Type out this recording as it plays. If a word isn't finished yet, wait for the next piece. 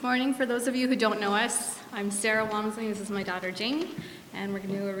Morning. For those of you who don't know us, I'm Sarah Walmsley. This is my daughter Jamie, and we're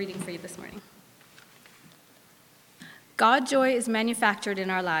going to do a reading for you this morning. God joy is manufactured in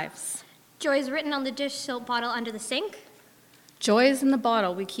our lives. Joy is written on the dish soap bottle under the sink. Joy is in the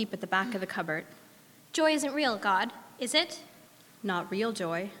bottle we keep at the back of the cupboard. Joy isn't real, God, is it? Not real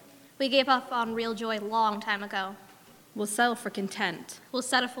joy. We gave up on real joy a long time ago. We'll settle for content. We'll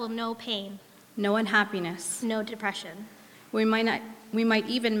settle for no pain, No unhappiness. no depression. We might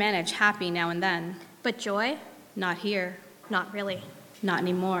even manage happy now and then. But joy? Not here. Not really. Not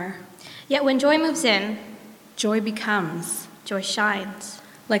anymore. Yet when joy moves in, Joy becomes joy shines.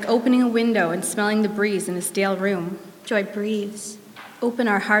 like opening a window and smelling the breeze in a stale room. Joy breathes. Open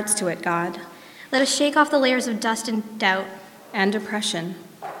our hearts to it, God, Let us shake off the layers of dust and doubt. and depression.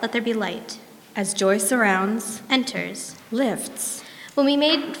 Let there be light. As joy surrounds, Enters. lifts, When we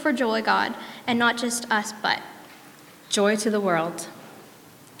made for joy, God, and not just us, but joy to the world.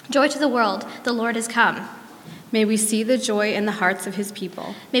 joy to the world, the Lord has come. May we see the joy in the hearts of his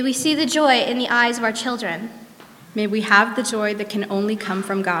people. May we see the joy in the eyes of our children. May we have the joy that can only come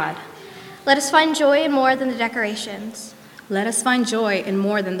from God. Let us find joy in more than the decorations. Let us find joy in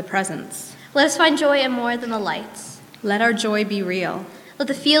more than the presents. Let us find joy in more than the lights. Let our joy be real. Let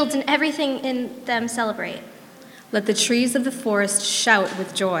the fields and everything in them celebrate. Let the trees of the forest shout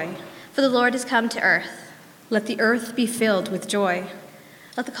with joy. For the Lord has come to earth. Let the earth be filled with joy.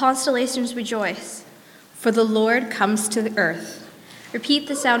 Let the constellations rejoice. For the Lord comes to the earth. Repeat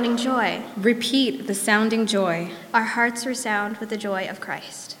the sounding joy. Repeat the sounding joy. Our hearts resound with the joy of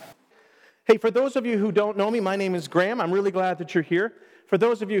Christ. Hey, for those of you who don't know me, my name is Graham. I'm really glad that you're here. For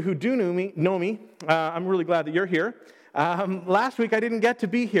those of you who do know me, I'm really glad that you're here. Last week I didn't get to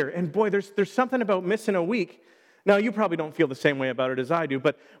be here, and boy, there's something about missing a week. Now, you probably don't feel the same way about it as I do,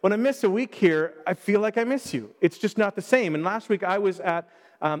 but when I miss a week here, I feel like I miss you. It's just not the same. And last week I was at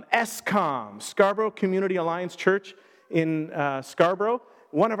SCOM, Scarborough Community Alliance Church in Scarborough,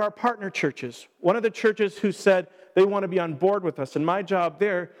 one of our partner churches, one of the churches who said they want to be on board with us. And my job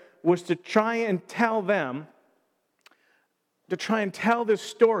there was to try and tell this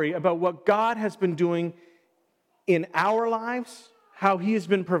story about what God has been doing in our lives, how he has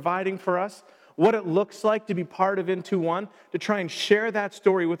been providing for us, what it looks like to be part of Into One, to try and share that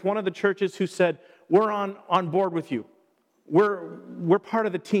story with one of the churches who said, we're on board with you. We're part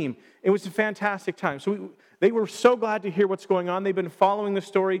of the team. It was a fantastic time. So they were so glad to hear what's going on. They've been following the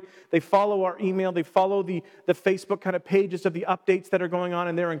story. They follow our email. They follow the Facebook kind of pages of the updates that are going on,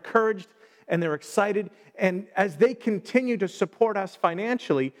 and they're encouraged and they're excited. And as they continue to support us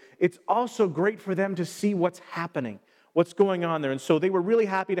financially, it's also great for them to see what's happening, what's going on there. And so they were really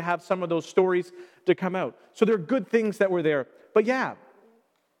happy to have some of those stories to come out. So there are good things that were there. But yeah,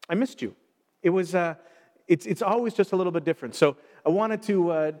 I missed you. It was, it's always just a little bit different. So I wanted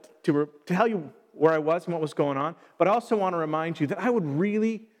to tell you where I was and what was going on, but I also want to remind you that I would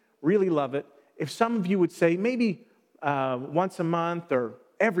really, really love it if some of you would say maybe once a month or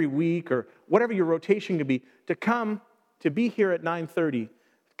every week or whatever your rotation could be, to come to be here at 9:30.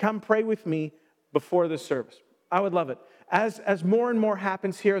 Come pray with me before the service. I would love it. As more and more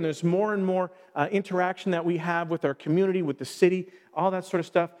happens here, and there's more and more interaction that we have with our community, with the city, all that sort of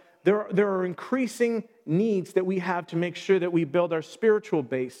stuff, there are increasing needs that we have to make sure that we build our spiritual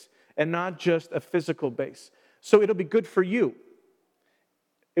base and not just a physical base. So it'll be good for you.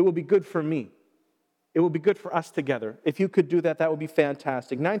 It will be good for me. It will be good for us together. If you could do that, that would be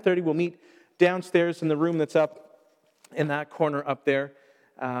fantastic. 9:30, we'll meet downstairs in the room that's up in that corner up there.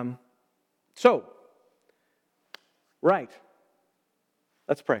 Right.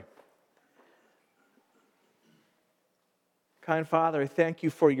 Let's pray. Kind Father, I thank you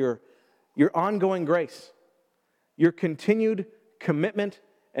for your ongoing grace, your continued commitment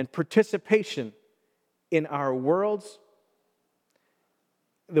and participation in our worlds,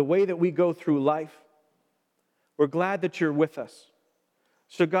 the way that we go through life. We're glad that you're with us.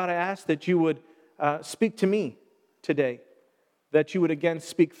 So God, I ask that you would speak to me today, that you would again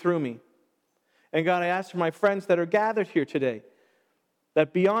speak through me. And God, I ask for my friends that are gathered here today,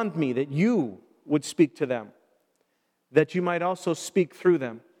 that beyond me, that you would speak to them, that you might also speak through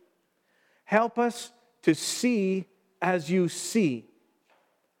them. Help us to see as you see,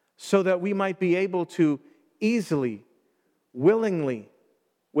 so that we might be able to easily, willingly,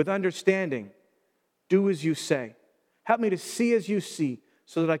 with understanding, do as you say. Help me to see as you see,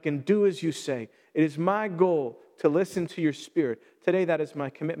 so that I can do as you say. It is my goal to listen to your Spirit. Today, that is my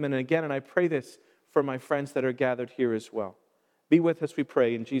commitment. And I pray this for my friends that are gathered here as well. Be with us, we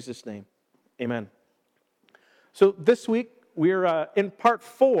pray, in Jesus' name. Amen. So this week, we're in part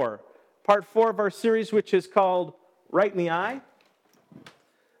four of our series, which is called Right in the Eye.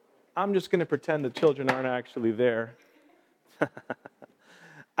 I'm just going to pretend the children aren't actually there.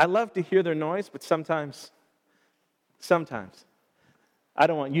 I love to hear their noise, but sometimes, I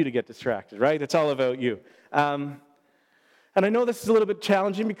don't want you to get distracted, right? It's all about you. And I know this is a little bit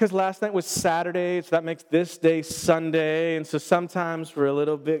challenging because last night was Saturday, so that makes this day Sunday. And so sometimes we're a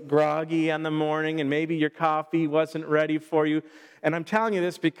little bit groggy in the morning and maybe your coffee wasn't ready for you. And I'm telling you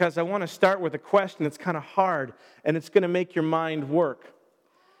this because I want to start with a question that's kind of hard and it's going to make your mind work.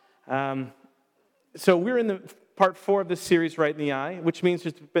 So we're in the part 4 of this series, Right in the Eye, which means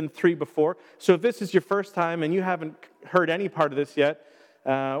there's been 3 before. So if this is your first time and you haven't heard any part of this yet,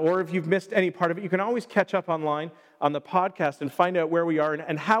 or if you've missed any part of it, you can always catch up online on the podcast and find out where we are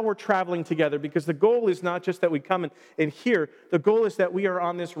and how we're traveling together, because the goal is not just that we come and hear. The goal is that we are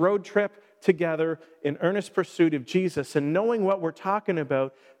on this road trip together in earnest pursuit of Jesus, and knowing what we're talking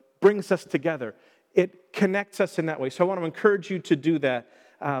about brings us together. It connects us in that way. So I want to encourage you to do that.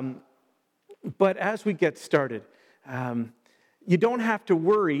 But as we get started, you don't have to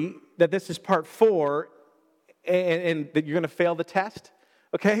worry that this is part 4 and that you're going to fail the test,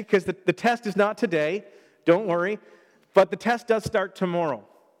 okay? Because the test is not today. Don't worry. But the test does start tomorrow,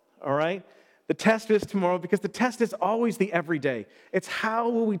 all right? The test is tomorrow because the test is always the everyday. It's how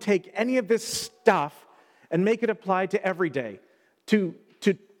will we take any of this stuff and make it apply to every day, to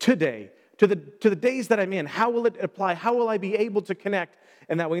today, to the days that I'm in. How will it apply? How will I be able to connect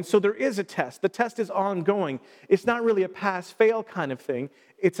in that way? And so there is a test. The test is ongoing. It's not really a pass-fail kind of thing.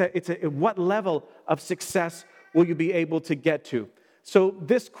 It's a what level of success will you be able to get to? So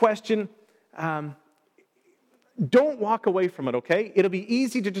this question, don't walk away from it, okay? It'll be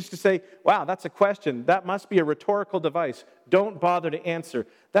easy to say, wow, that's a question. That must be a rhetorical device. Don't bother to answer.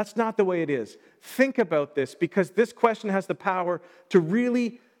 That's not the way it is. Think about this, because this question has the power to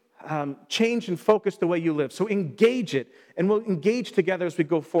really change and focus the way you live. So engage it, and we'll engage together as we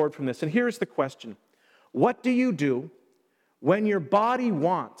go forward from this. And here's the question. What do you do when your body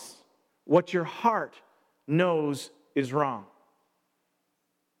wants what your heart knows is wrong?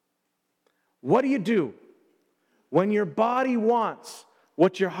 What do you do when your body wants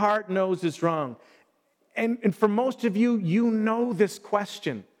what your heart knows is wrong? And for most of you, you know this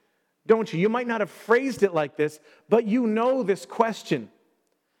question, don't you? You might not have phrased it like this, but you know this question.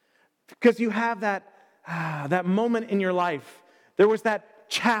 Because you have that moment in your life. There was that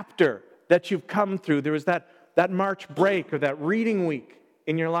chapter that you've come through. There was that March break or that reading week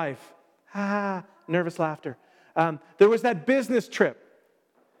in your life. Nervous laughter. There was that business trip.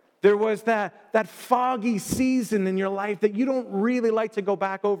 There was that foggy season in your life that you don't really like to go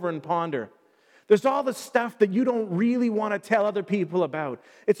back over and ponder. There's all the stuff that you don't really want to tell other people about.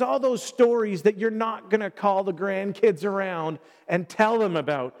 It's all those stories that you're not going to call the grandkids around and tell them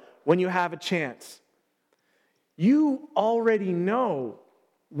about when you have a chance. You already know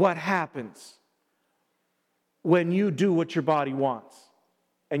what happens when you do what your body wants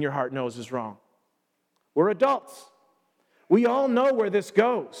and your heart knows is wrong. We're adults. We all know where this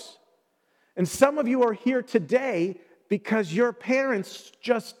goes. And some of you are here today because your parents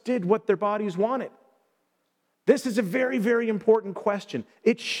just did what their bodies wanted. This is a very, very important question.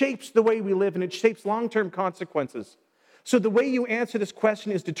 It shapes the way we live, and it shapes long-term consequences. So the way you answer this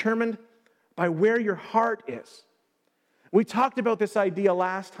question is determined by where your heart is. We talked about this idea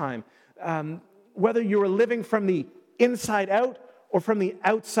last time, whether you are living from the inside out or from the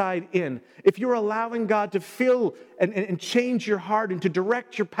outside in. If you're allowing God to fill and change your heart and to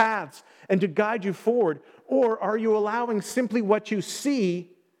direct your paths and to guide you forward, or are you allowing simply what you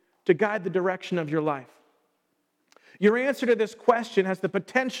see to guide the direction of your life? Your answer to this question has the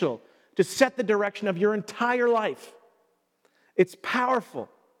potential to set the direction of your entire life. It's powerful.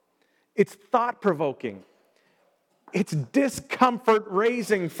 It's thought-provoking. It's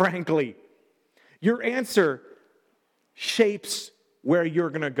discomfort-raising, frankly. Your answer shapes where you're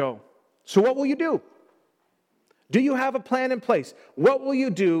going to go. So what will you do? Do you have a plan in place? What will you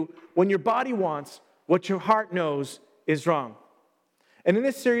do when your body wants what your heart knows is wrong? And in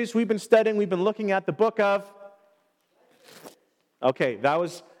this series, we've been looking at the book of... Okay, I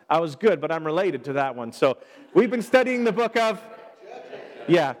was good, but I'm related to that one. So we've been studying the book of...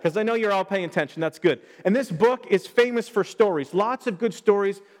 Yeah, because I know you're all paying attention. That's good. And this book is famous for stories. Lots of good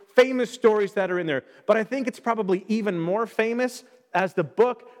stories, famous stories that are in there. But I think it's probably even more famous as the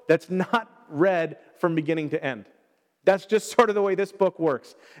book that's not read from beginning to end. That's just sort of the way this book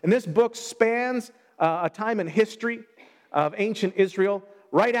works. And this book spans a time in history of ancient Israel.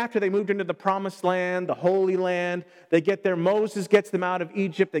 Right after they moved into the Promised Land, the Holy Land, they get there. Moses gets them out of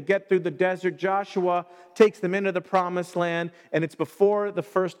Egypt. They get through the desert. Joshua takes them into the Promised Land. And it's before the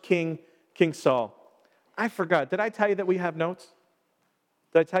first king, King Saul. I forgot. Did I tell you that we have notes?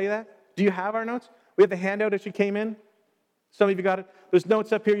 Did I tell you that? Do you have our notes? We have the handout as you came in. Some of you got it. There's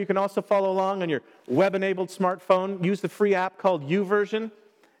notes up here. You can also follow along on your web-enabled smartphone. Use the free app called YouVersion,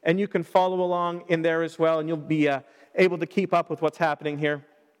 and you can follow along in there as well, and you'll be able to keep up with what's happening here.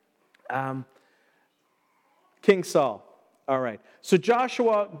 King Saul. All right. So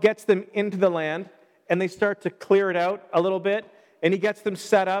Joshua gets them into the land, and they start to clear it out a little bit, and he gets them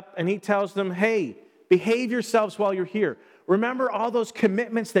set up, and he tells them, hey, behave yourselves while you're here. Remember all those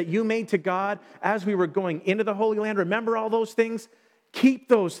commitments that you made to God as we were going into the Holy Land? Remember all those things? Keep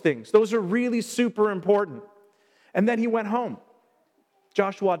those things. Those are really super important. And then he went home.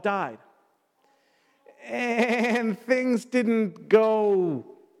 Joshua died. And things didn't go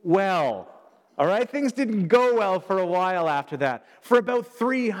well. All right? Things didn't go well for a while after that. For about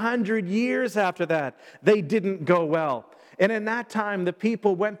 300 years after that, they didn't go well. And in that time, the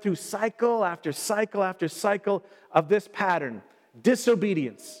people went through cycle after cycle after cycle of this pattern,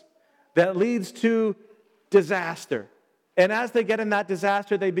 disobedience, that leads to disaster. And as they get in that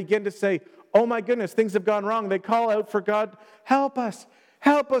disaster, they begin to say, oh my goodness, things have gone wrong. They call out for God, help us,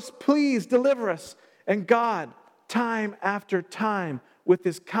 please deliver us. And God, time after time, with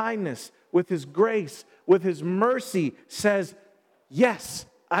his kindness, with his grace, with his mercy, says, yes,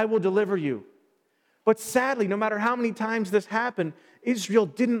 I will deliver you. But sadly, no matter how many times this happened, Israel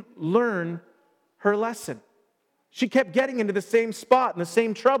didn't learn her lesson. She kept getting into the same spot and the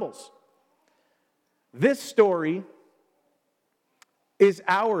same troubles. This story is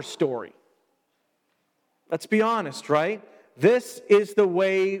our story. Let's be honest, right? This is the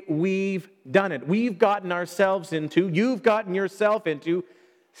way we've done it. We've gotten ourselves into, you've gotten yourself into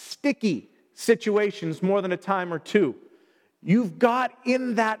sticky situations more than a time or two. You've got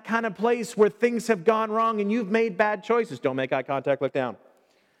in that kind of place where things have gone wrong and you've made bad choices. Don't make eye contact, look down.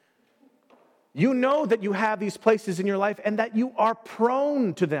 You know that you have these places in your life and that you are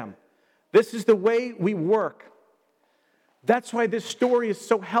prone to them. This is the way we work. That's why this story is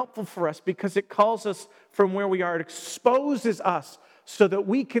so helpful for us, because it calls us from where we are. It exposes us so that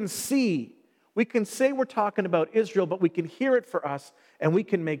we can see. We can say we're talking about Israel, but we can hear it for us and we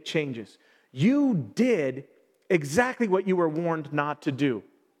can make changes. You did exactly what you were warned not to do.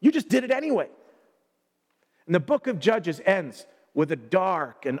 You just did it anyway. And the book of Judges ends with a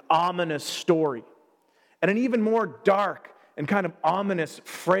dark and ominous story, and an even more dark and kind of ominous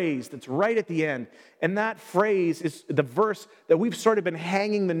phrase that's right at the end. And that phrase is the verse that we've sort of been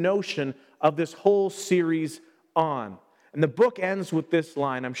hanging the notion of this whole series on. And the book ends with this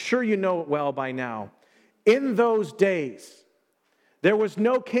line. I'm sure you know it well by now. In those days, there was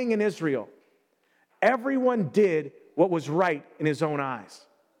no king in Israel. Everyone did what was right in his own eyes.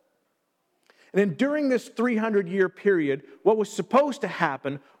 And then during this 300-year period, what was supposed to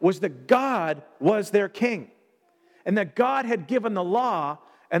happen was that God was their king. And that God had given the law,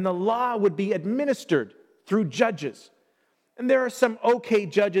 and the law would be administered through judges. And there are some okay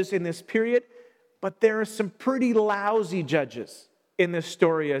judges in this period, but there are some pretty lousy judges in this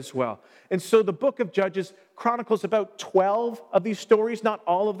story as well. And so the book of Judges chronicles about 12 of these stories, not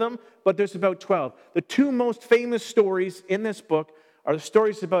all of them, but there's about 12. The two most famous stories in this book are the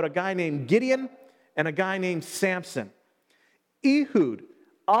stories about a guy named Gideon and a guy named Samson. Ehud,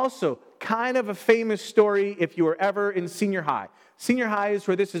 also kind of a famous story if you were ever in senior high. Senior high is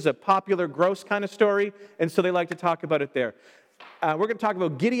where this is a popular, gross kind of story, and so they like to talk about it there. We're going to talk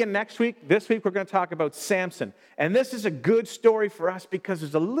about Gideon next week. This week we're going to talk about Samson. And this is a good story for us because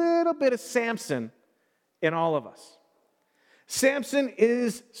there's a little bit of Samson in all of us. Samson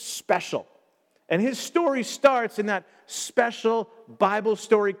is special. And his story starts in that special Bible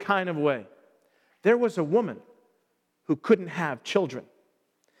story kind of way. There was a woman who couldn't have children.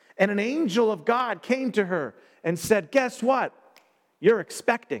 And an angel of God came to her and said, guess what? You're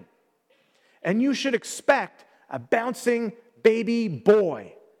expecting. And you should expect a bouncing baby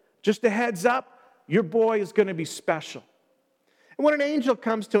boy. Just a heads up, your boy is going to be special. And when an angel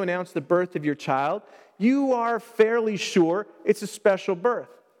comes to announce the birth of your child, you are fairly sure it's a special birth.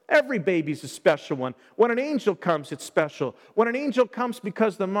 Every baby's a special one. When an angel comes, it's special. When an angel comes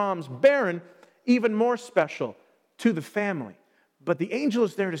because the mom's barren, even more special to the family. But the angel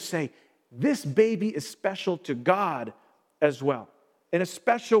is there to say, this baby is special to God as well, in a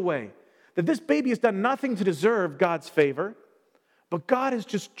special way. That this baby has done nothing to deserve God's favor, but God has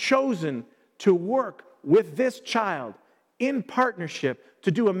just chosen to work with this child in partnership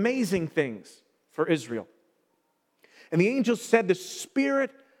to do amazing things for Israel. And the angel said, the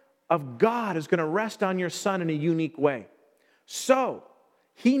Spirit of God is going to rest on your son in a unique way. So,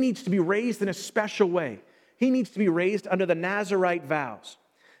 he needs to be raised in a special way. He needs to be raised under the Nazirite vows.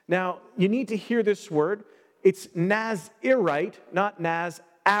 Now, you need to hear this word. it's Nazirite, not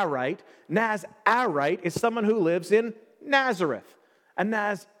Nazarite. Nazarite is someone who lives in Nazareth. A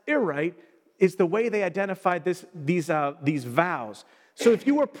Nazirite is the way they identified these vows. So if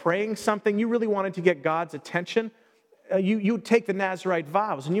you were praying something, you really wanted to get God's attention, you would take the Nazirite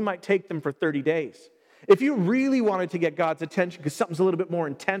vows, and you might take them for 30 days. If you really wanted to get God's attention because something's a little bit more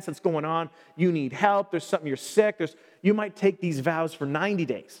intense that's going on, you need help, there's something, you're sick, you might take these vows for 90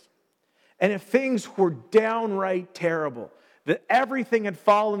 days. And if things were downright terrible, that everything had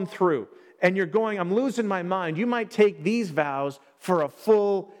fallen through, and you're going, I'm losing my mind, you might take these vows for a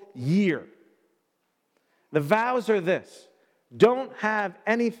full year. The vows are this: don't have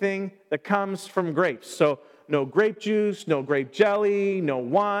anything that comes from grapes. So no grape juice, no grape jelly, no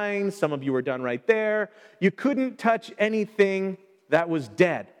wine. Some of you were done right there. You couldn't touch anything that was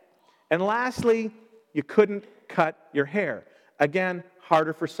dead. And lastly, you couldn't cut your hair. Again,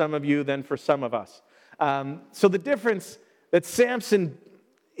 harder for some of you than for some of us. So the difference that Samson,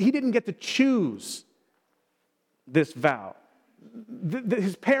 he didn't get to choose this vow.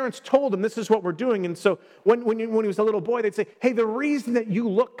 His parents told him, this is what we're doing. And so when he was a little boy, they'd say, hey, the reason that you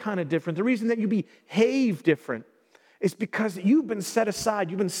look kind of different, the reason that you behave different is because you've been set aside,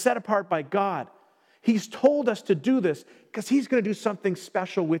 you've been set apart by God. He's told us to do this because he's going to do something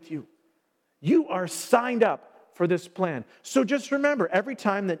special with you. You are signed up for this plan. So just remember, every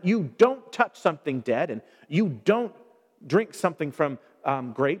time that you don't touch something dead and you don't drink something from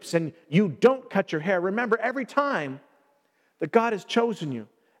grapes and you don't cut your hair, remember every time that God has chosen you,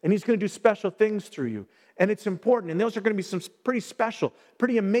 and he's going to do special things through you. And it's important, and those are going to be some pretty special,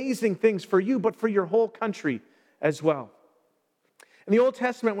 pretty amazing things for you, but for your whole country as well. In the Old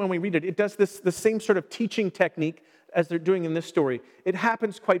Testament, when we read it, it does the same sort of teaching technique as they're doing in this story. It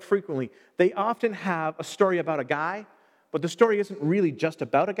happens quite frequently. They often have a story about a guy, but the story isn't really just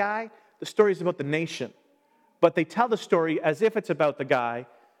about a guy. The story is about the nation. But they tell the story as if it's about the guy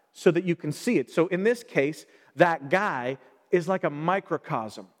so that you can see it. So in this case, that guy is like a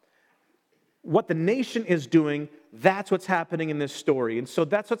microcosm. What the nation is doing, that's what's happening in this story. And so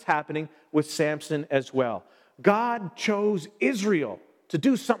that's what's happening with Samson as well. God chose Israel to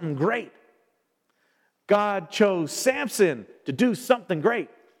do something great. God chose Samson to do something great.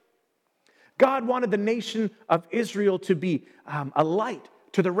 God wanted the nation of Israel to be a light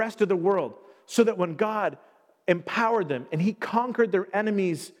to the rest of the world, so that when God empowered them and he conquered their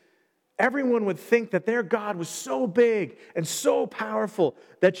enemies, everyone would think that their God was so big and so powerful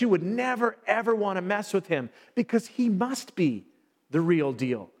that you would never, ever want to mess with him, because he must be the real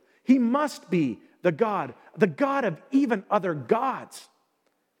deal. He must be the God of even other gods.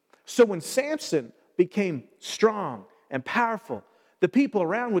 So when Samson became strong and powerful, the people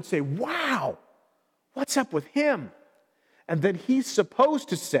around would say, wow, what's up with him? And then he's supposed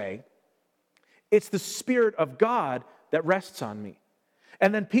to say, it's the Spirit of God that rests on me.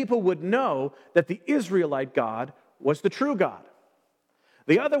 And then people would know that the Israelite God was the true God.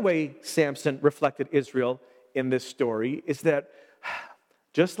 The other way Samson reflected Israel in this story is that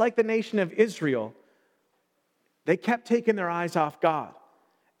just like the nation of Israel, they kept taking their eyes off God.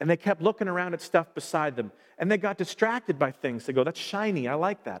 And they kept looking around at stuff beside them. And they got distracted by things. They go, that's shiny, I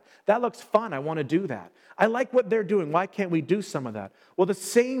like that. That looks fun, I want to do that. I like what they're doing, why can't we do some of that? Well, the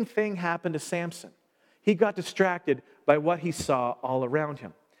same thing happened to Samson. He got distracted by what he saw all around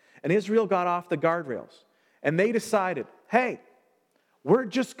him. And Israel got off the guardrails. And they decided, hey, we're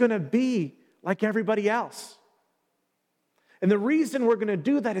just going to be like everybody else. And the reason we're going to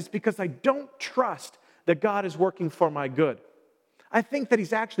do that is because I don't trust that God is working for my good. I think that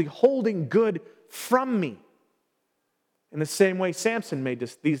he's actually holding good from me. In the same way Samson made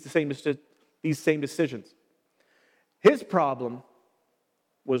these same decisions. His problem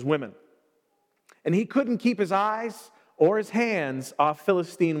was women. And he couldn't keep his eyes or his hands off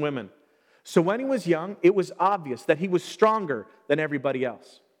Philistine women. So when he was young, it was obvious that he was stronger than everybody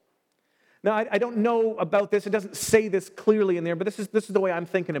else. Now, I don't know about this. It doesn't say this clearly in there, but this is the way I'm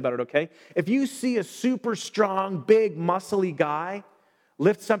thinking about it, okay? If you see a super strong, big, muscly guy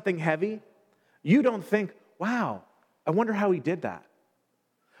lift something heavy, you don't think, wow, I wonder how he did that.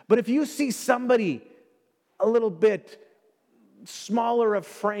 But if you see somebody a little bit smaller of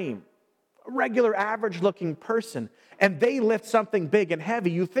frame, a regular, average-looking person, and they lift something big and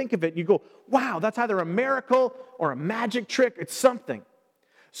heavy, you think of it and you go, wow, that's either a miracle or a magic trick. It's something.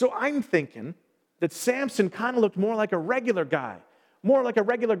 So I'm thinking that Samson kind of looked more like a regular guy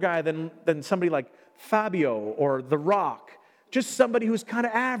than somebody like Fabio or The Rock, just somebody who's kind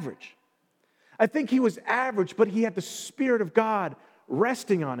of average. I think he was average, but he had the Spirit of God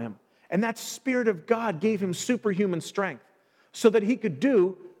resting on him. And that Spirit of God gave him superhuman strength so that he could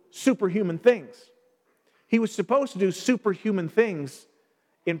do superhuman things. He was supposed to do superhuman things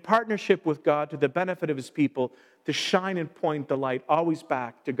in partnership with God to the benefit of his people, to shine and point the light always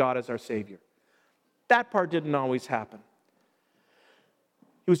back to God as our Savior. That part didn't always happen.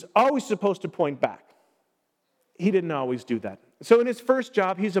 He was always supposed to point back. He didn't always do that. So in his first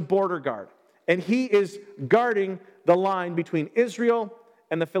job, he's a border guard, and he is guarding the line between Israel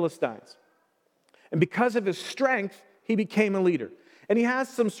and the Philistines. And because of his strength, he became a leader. And he has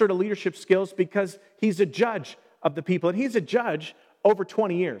some sort of leadership skills because he's a judge of the people. And he's a judge over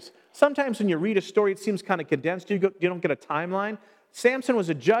 20 years. Sometimes when you read a story, it seems kind of condensed. You don't get a timeline. Samson was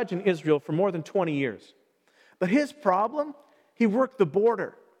a judge in Israel for more than 20 years. But his problem, he worked the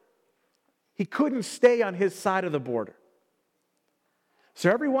border. He couldn't stay on his side of the border.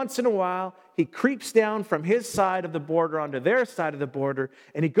 So every once in a while, he creeps down from his side of the border onto their side of the border,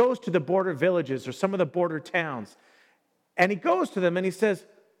 and he goes to the border villages or some of the border towns. And he goes to them and he says,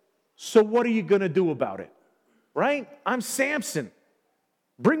 so what are you going to do about it? Right? I'm Samson.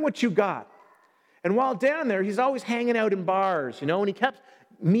 Bring what you got. And while down there, he's always hanging out in bars, and he kept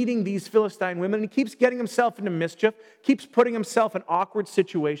meeting these Philistine women, and he keeps getting himself into mischief, keeps putting himself in awkward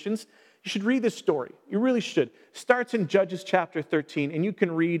situations. You should read this story. You really should. Starts in Judges chapter 13, and you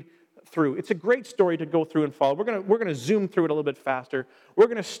can read through. It's a great story to go through and follow. We're going to zoom through it a little bit faster. We're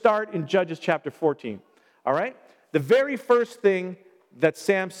going to start in Judges chapter 14. All right? The very first thing that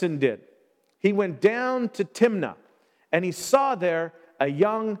Samson did, he went down to Timnah, and he saw there a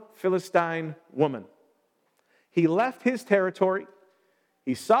young Philistine woman. He left his territory,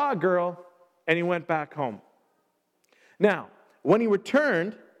 he saw a girl, and he went back home. Now, when he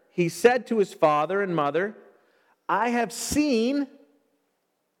returned, he said to his father and mother, I have seen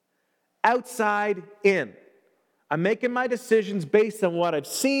outside in. I'm making my decisions based on what I've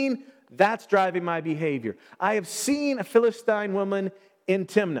seen. That's driving my behavior. I have seen a Philistine woman in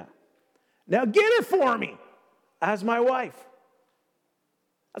Timnah. Now get her for me as my wife.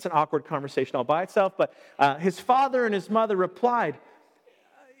 That's an awkward conversation all by itself, but his father and his mother replied,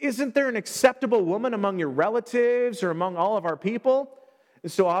 isn't there an acceptable woman among your relatives or among all of our people?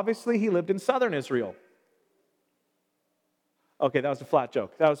 And so obviously he lived in southern Israel. Okay, that was a flat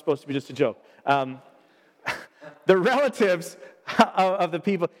joke. That was supposed to be just a joke. The relatives of the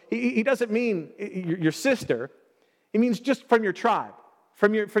people, he doesn't mean your sister. He means just from your tribe,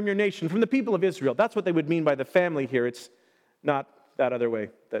 from your nation, from the people of Israel. That's what they would mean by the family here. It's not that other way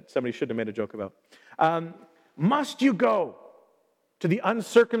that somebody should have made a joke about. Must you go to the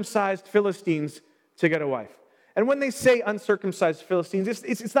uncircumcised Philistines to get a wife? And when they say uncircumcised Philistines,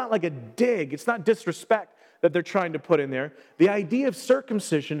 it's not like a dig. It's not disrespect that they're trying to put in there. The idea of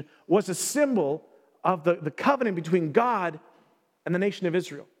circumcision was a symbol of the covenant between God and the nation of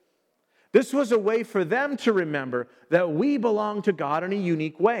Israel. This was a way for them to remember that we belong to God in a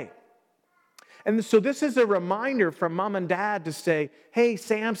unique way. And so this is a reminder from mom and dad to say, hey,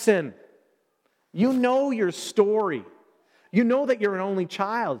 Samson, you know your story. You know that you're an only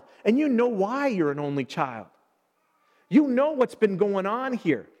child, and you know why you're an only child. You know what's been going on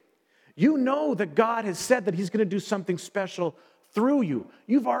here. You know that God has said that he's going to do something special through you.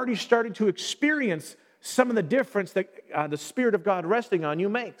 You've already started to experience some of the difference that the Spirit of God resting on you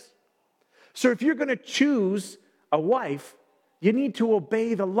makes. So if you're going to choose a wife, you need to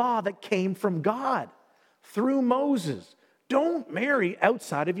obey the law that came from God through Moses. Don't marry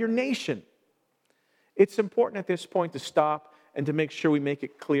outside of your nation. It's important at this point to stop and to make sure we make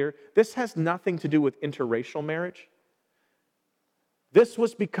it clear. This has nothing to do with interracial marriage. This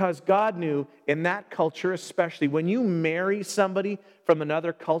was because God knew in that culture, especially when you marry somebody from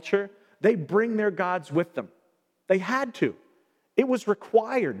another culture, they bring their gods with them. They had to. It was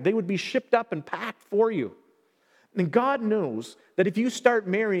required. They would be shipped up and packed for you. And God knows that if you start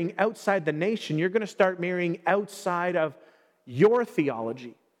marrying outside the nation, you're going to start marrying outside of your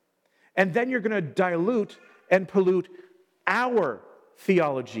theology. And then you're going to dilute and pollute our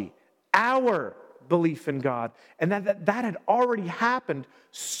theology, our belief in God. And that had already happened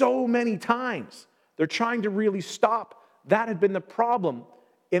so many times. They're trying to really stop. That had been the problem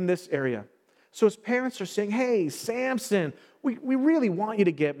in this area. So his parents are saying, hey, Samson, we really want you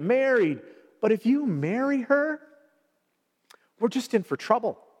to get married. But if you marry her, we're just in for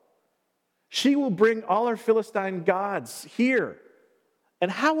trouble. She will bring all our Philistine gods here.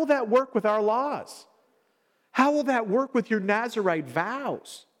 And how will that work with our laws? How will that work with your Nazirite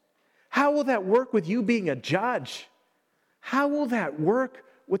vows? How will that work with you being a judge? How will that work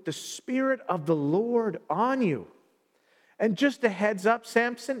with the Spirit of the Lord on you? And just a heads up,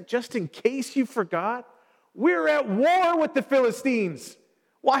 Samson, just in case you forgot, we're at war with the Philistines.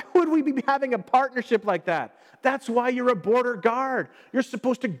 Why would we be having a partnership like that? That's why you're a border guard. You're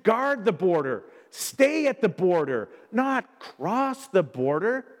supposed to guard the border, Stay at the border, not cross the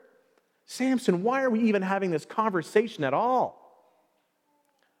border. Samson, why are we even having this conversation at all?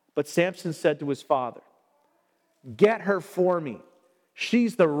 But Samson said to his father, get her for me.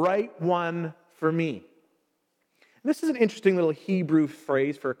 She's the right one for me. This is an interesting little Hebrew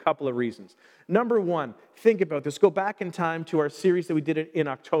phrase for a couple of reasons. Number one, think about this. Go back in time to our series that we did in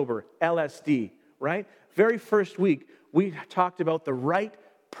October, LSD, right? Very first week, we talked about the right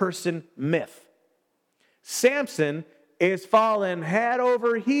person myth. Samson is fallen head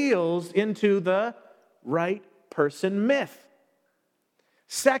over heels into the right person myth.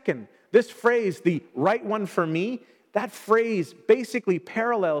 Second, this phrase, the right one for me, that phrase basically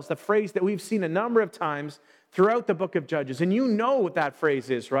parallels the phrase that we've seen a number of times throughout the book of Judges. And you know what that phrase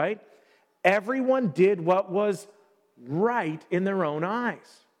is, right? Everyone did what was right in their own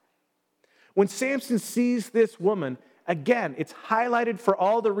eyes. When Samson sees this woman, again, it's highlighted for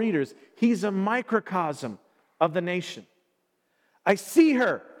all the readers. He's a microcosm of the nation. I see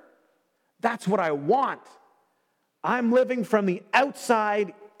her. That's what I want. I'm living from the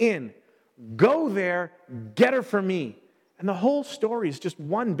outside in. Go there, get her for me. And the whole story is just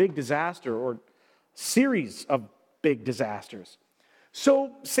one big disaster or series of big disasters.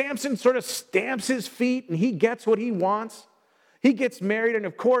 So Samson sort of stamps his feet and he gets what he wants. He gets married, and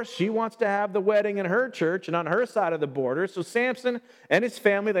of course, she wants to have the wedding in her church and on her side of the border. So Samson and his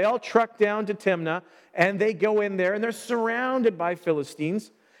family, they all truck down to Timnah, and they go in there, and they're surrounded by Philistines.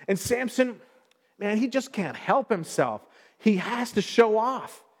 And Samson, man, he just can't help himself. He has to show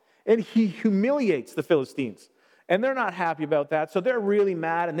off, and he humiliates the Philistines. And they're not happy about that, so they're really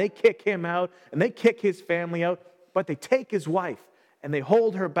mad, and they kick him out, and they kick his family out, but they take his wife, and they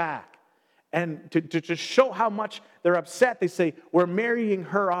hold her back. And to show how much they're upset, they say, we're marrying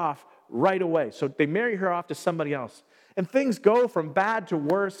her off right away. So they marry her off to somebody else. And things go from bad to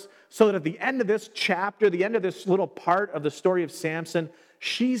worse, so that at the end of this chapter, the end of this little part of the story of Samson,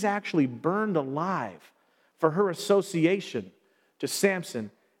 she's actually burned alive for her association to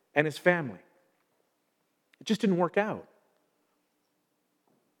Samson and his family. It just didn't work out.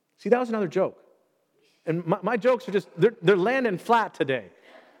 See, that was another joke. And my jokes are just, they're landing flat today.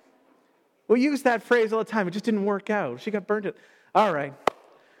 We use that phrase all the time. It just didn't work out. She got burned. All right.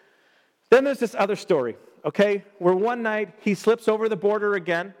 Then there's this other story, okay, where one night he slips over the border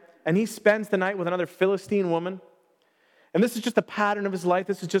again, and he spends the night with another Philistine woman. And this is just a pattern of his life.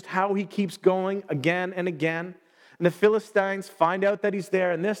 This is just how he keeps going again and again. And the Philistines find out that he's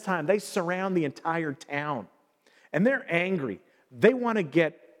there, and this time they surround the entire town. And they're angry. They want to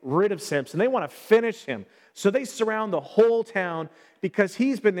get rid of Samson. They want to finish him. So they surround the whole town because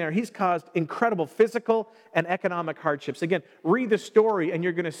he's been there. He's caused incredible physical and economic hardships. Again, read the story and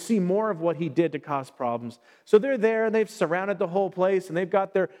you're going to see more of what he did to cause problems. So they're there and they've surrounded the whole place and they've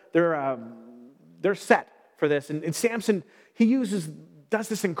got they're set for this. And Samson, he does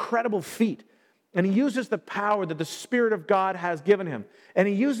this incredible feat. And he uses the power that the Spirit of God has given him. And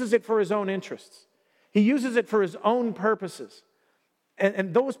he uses it for his own interests. He uses it for his own purposes.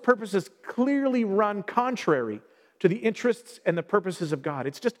 And those purposes clearly run contrary to the interests and the purposes of God.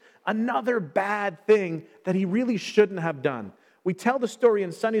 It's just another bad thing that he really shouldn't have done. We tell the story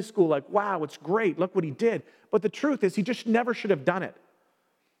in Sunday school like, wow, it's great, look what he did. But the truth is he just never should have done it.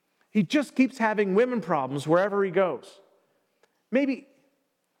 He just keeps having women problems wherever he goes. Maybe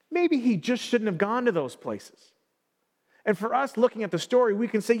he just shouldn't have gone to those places. And for us looking at the story, we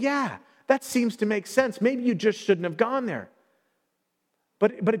can say, yeah, that seems to make sense. Maybe you just shouldn't have gone there.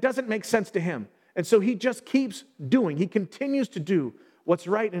 But it doesn't make sense to him. And so he just keeps doing. He continues to do what's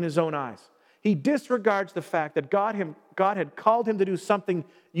right in his own eyes. He disregards the fact that God had called him to do something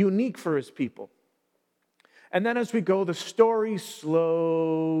unique for his people. And then as we go, the story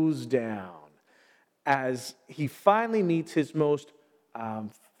slows down as he finally meets his most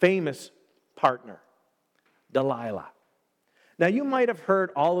famous partner, Delilah. Now, you might have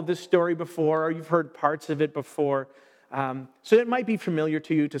heard all of this story before, or you've heard parts of it before. So it might be familiar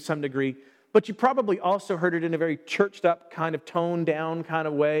to you to some degree, but you probably also heard it in a very churched up, kind of toned down kind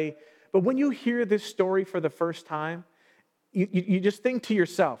of way. But when you hear this story for the first time, you just think to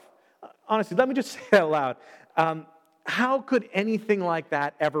yourself, honestly, let me just say it out loud. How could anything like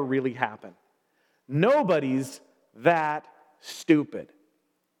that ever really happen? Nobody's that stupid.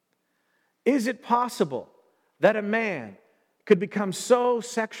 Is it possible that a man could become so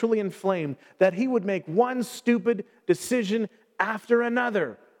sexually inflamed that he would make one stupid decision after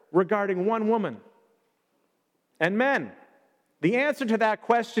another regarding one woman? And men, the answer to that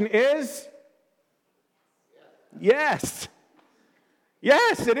question is yes.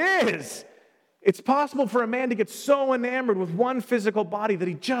 Yes, it is. It's possible for a man to get so enamored with one physical body that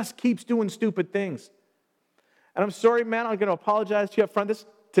he just keeps doing stupid things. And I'm sorry, man, I'm going to apologize to you up front.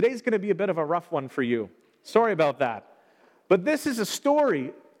 Today's going to be a bit of a rough one for you. Sorry about that. But this is a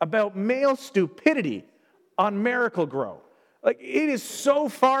story about male stupidity on Miracle-Gro. Like, it is so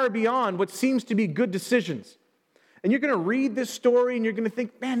far beyond what seems to be good decisions. And you're going to read this story and you're going to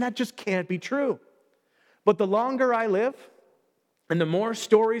think, man, that just can't be true. But the longer I live, and the more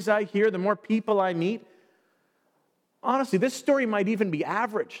stories I hear, the more people I meet, honestly, this story might even be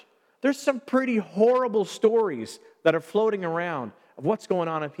average. There's some pretty horrible stories that are floating around of what's going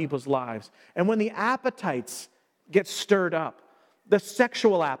on in people's lives. And when the appetites get stirred up, the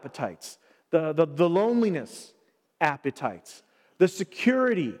sexual appetites, the loneliness appetites, the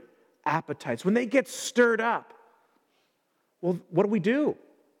security appetites, when they get stirred up, well, what do?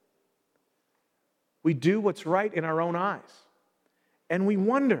 We do what's right in our own eyes. And we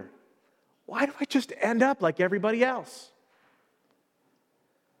wonder, why do I just end up like everybody else?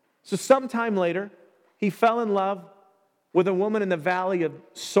 So sometime later, he fell in love with a woman in the valley of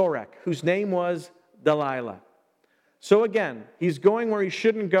Sorek, whose name was Delilah. So again, he's going where he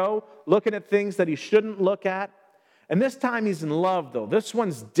shouldn't go, looking at things that he shouldn't look at. And this time he's in love, though. This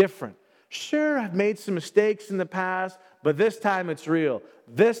one's different. Sure, I've made some mistakes in the past, but this time it's real.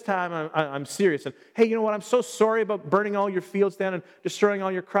 This time I'm serious. And hey, you know what? I'm so sorry about burning all your fields down and destroying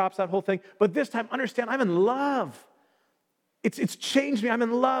all your crops, that whole thing. But this time, understand, I'm in love. It's changed me. I'm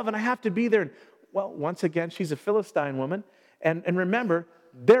in love, and I have to be there. And, well, once again, she's a Philistine woman. And remember,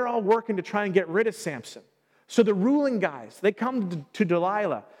 they're all working to try and get rid of Samson. So the ruling guys, they come to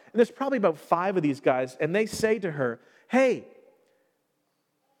Delilah. And there's probably about 5 of these guys. And they say to her, hey,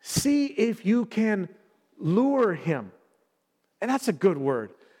 see if you can lure him. And that's a good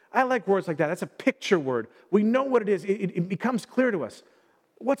word. I like words like that. That's a picture word. We know what it is. It becomes clear to us.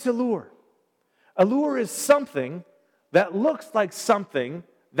 What's a lure? A lure is something that looks like something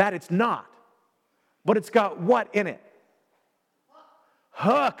that it's not. But it's got what in it?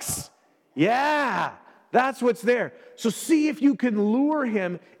 Hooks. Yeah, that's what's there. So see if you can lure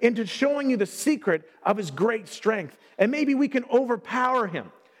him into showing you the secret of his great strength. And maybe we can overpower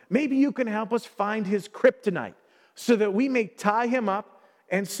him. Maybe you can help us find his kryptonite so that we may tie him up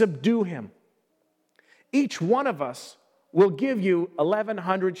and subdue him. Each one of us will give you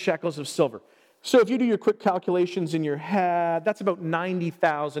 1,100 shekels of silver. So if you do your quick calculations in your head, that's about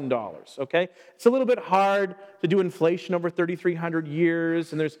 $90,000, okay? It's a little bit hard to do inflation over 3,300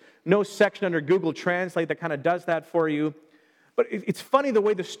 years, and there's no section under Google Translate that kind of does that for you. But it's funny the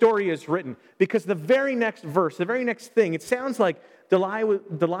way the story is written, because the very next verse, the very next thing, it sounds like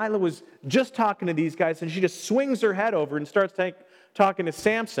Delilah was just talking to these guys, and she just swings her head over and starts talking to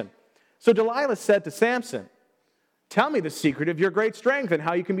Samson. So Delilah said to Samson, tell me the secret of your great strength and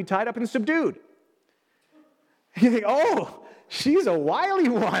how you can be tied up and subdued. You think, oh, she's a wily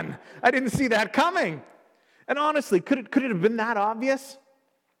one. I didn't see that coming. And honestly, could it have been that obvious?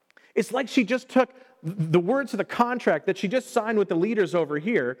 It's like she just took the words of the contract that she just signed with the leaders over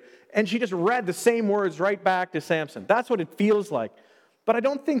here, and she just read the same words right back to Samson. That's what it feels like. But I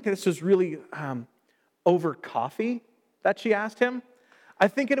don't think this was really over coffee that she asked him. I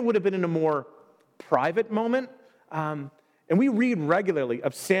think it would have been in a more private moment. And we read regularly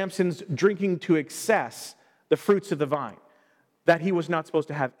of Samson's drinking to excess the fruits of the vine that he was not supposed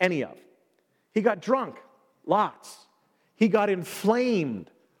to have any of. He got drunk, lots. He got inflamed,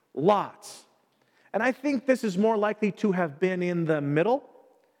 lots. And I think this is more likely to have been in the middle.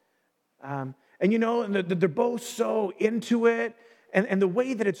 And you know, they're both so into it. And the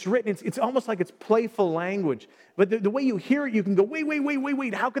way that it's written, it's almost like it's playful language. But the way you hear it, you can go,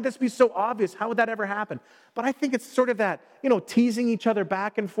 wait. How could this be so obvious? How would that ever happen? But I think it's sort of that, teasing each other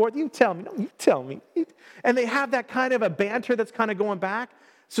back and forth. You tell me. No, you tell me. And they have that kind of a banter that's kind of going back.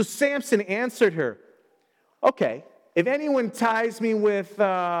 So Samson answered her, okay, if anyone ties me with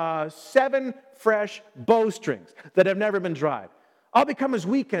 7 fresh bowstrings that have never been dried, I'll become as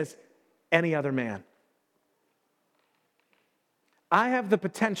weak as any other man. I have the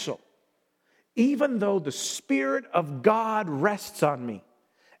potential, even though the Spirit of God rests on me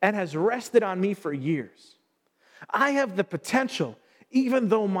and has rested on me for years. I have the potential, even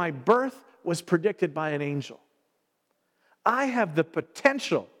though my birth was predicted by an angel. I have the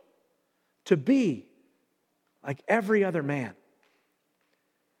potential to be like every other man.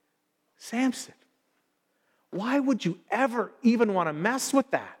 Samson, why would you ever even want to mess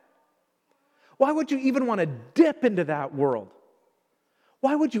with that? Why would you even want to dip into that world?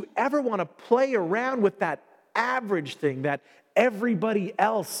 Why would you ever want to play around with that average thing, that everybody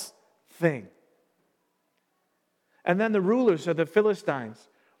else thing? And then the rulers of the Philistines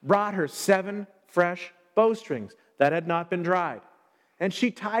brought her 7 fresh bowstrings that had not been dried. And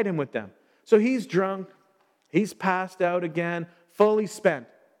she tied him with them. So he's drunk, he's passed out again, fully spent.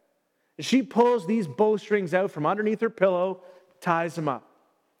 And she pulls these bowstrings out from underneath her pillow, ties them up.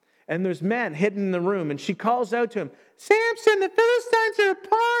 And there's men hidden in the room, and she calls out to him, "Samson, the Philistines are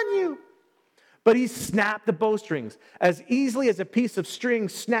upon you." But he snapped the bowstrings as easily as a piece of string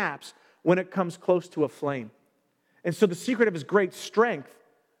snaps when it comes close to a flame. And so the secret of his great strength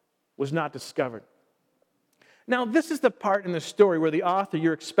was not discovered. Now, this is the part in the story where the author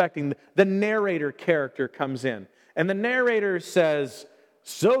you're expecting, the narrator character comes in. And the narrator says,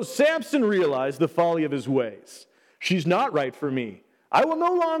 "So Samson realized the folly of his ways. She's not right for me. I will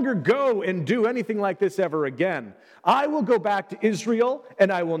no longer go and do anything like this ever again. I will go back to Israel,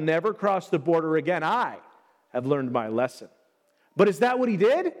 and I will never cross the border again. I have learned my lesson." But is that what he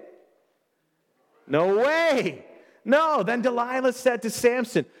did? No way. No, then Delilah said to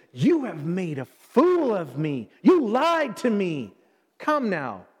Samson, "You have made a fool of me. You lied to me. Come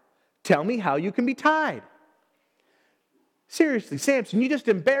now, tell me how you can be tied." Seriously, Samson, you just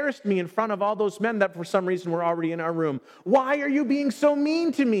embarrassed me in front of all those men that for some reason were already in our room. Why are you being so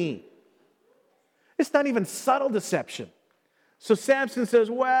mean to me? It's not even subtle deception. So Samson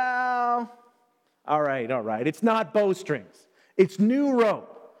says, "Well, all right. It's not bowstrings. It's new rope.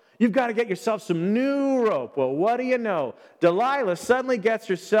 You've got to get yourself some new rope." Well, what do you know? Delilah suddenly gets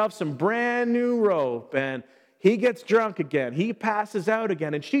herself some brand new rope, and he gets drunk again. He passes out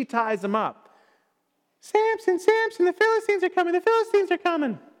again, and she ties him up. "Samson, Samson, the Philistines are coming, the Philistines are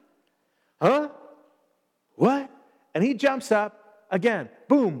coming." Huh? What? And he jumps up again,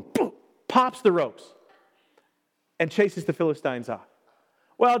 boom, boom, pops the ropes, and chases the Philistines off.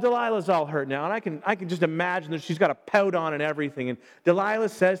 Well, Delilah's all hurt now, and I can just imagine that she's got a pout on and everything. And Delilah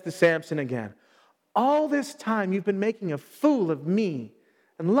says to Samson again, "All this time you've been making a fool of me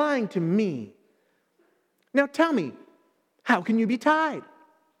and lying to me. Now tell me, how can you be tied?"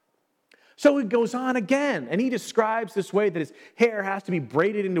 So it goes on again, and he describes this way that his hair has to be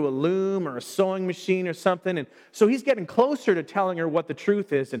braided into a loom or a sewing machine or something. And so he's getting closer to telling her what the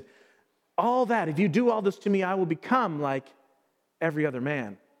truth is. And all that, "If you do all this to me, I will become like every other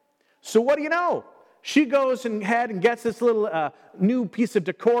man." So what do you know? She goes ahead and gets this little new piece of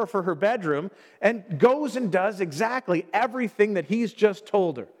decor for her bedroom and goes and does exactly everything that he's just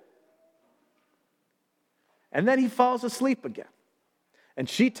told her. And then he falls asleep again. And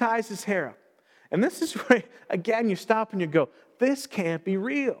she ties his hair up. And this is where, again, you stop and you go, this can't be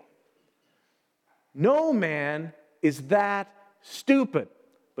real. No man is that stupid.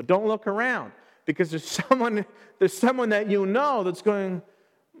 But don't look around, because there's someone that you know that's going,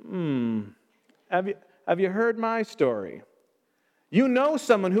 have you heard my story? You know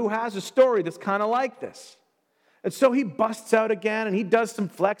someone who has a story that's kind of like this. And so he busts out again, and he does some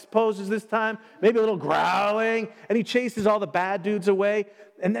flex poses this time, maybe a little growling, and he chases all the bad dudes away.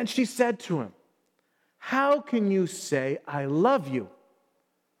 And then she said to him, "How can you say I love you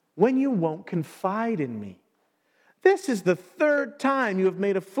when you won't confide in me? This is the third time you have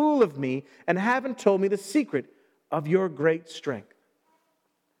made a fool of me and haven't told me the secret of your great strength."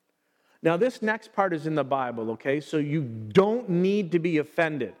 Now, this next part is in the Bible, okay? So you don't need to be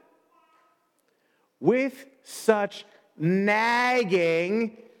offended. With such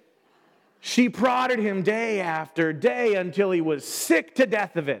nagging, she prodded him day after day until he was sick to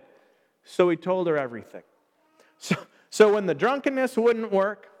death of it. So he told her everything. So when the drunkenness wouldn't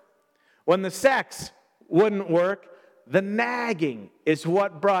work, when the sex wouldn't work, the nagging is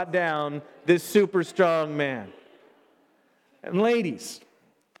what brought down this super strong man. And ladies,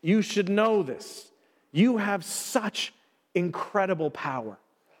 you should know this. You have such incredible power.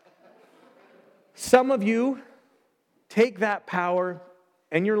 Some of you take that power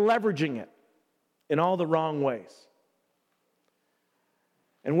and you're leveraging it in all the wrong ways.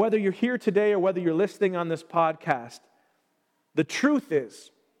 And whether you're here today or whether you're listening on this podcast, the truth is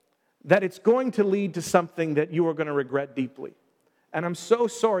that it's going to lead to something that you are going to regret deeply. And I'm so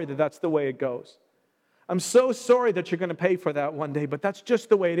sorry that that's the way it goes. I'm so sorry that you're going to pay for that one day, but that's just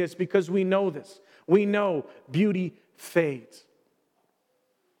the way it is, because we know this. We know beauty fades.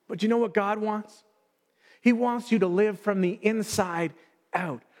 But you know what God wants? He wants you to live from the inside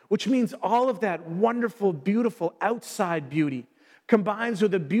out, which means all of that wonderful, beautiful outside beauty combines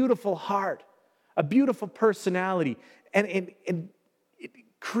with a beautiful heart, a beautiful personality, and it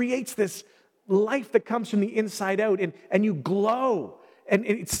creates this life that comes from the inside out, and you glow, and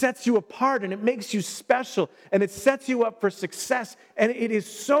it sets you apart, and it makes you special, and it sets you up for success, and it is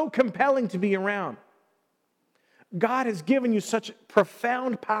so compelling to be around. God has given you such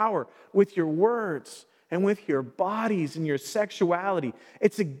profound power with your words and with your bodies and your sexuality.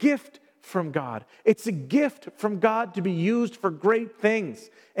 It's a gift from God. It's a gift from God to be used for great things.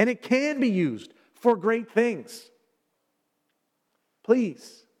 And it can be used for great things.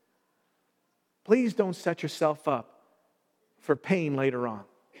 Please don't set yourself up for pain later on.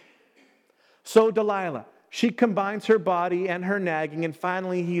 So Delilah, she combines her body and her nagging, and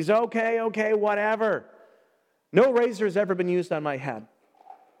finally he's okay, whatever. No razor has ever been used on my head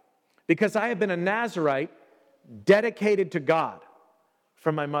because I have been a Nazirite dedicated to God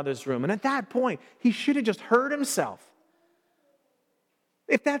from my mother's womb. And at that point, he should have just hurt himself.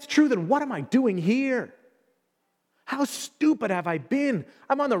 If that's true, then what am I doing here? How stupid have I been?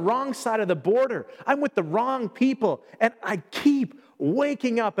 I'm on the wrong side of the border. I'm with the wrong people. And I keep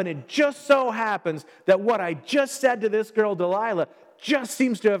waking up, and it just so happens that what I just said to this girl, Delilah, just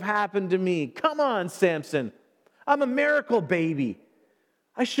seems to have happened to me. Come on, Samson. I'm a miracle baby.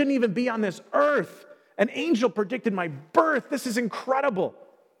 I shouldn't even be on this earth. An angel predicted my birth. This is incredible.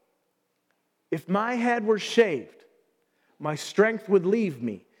 If my head were shaved, my strength would leave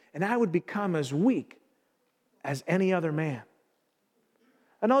me, and I would become as weak as any other man.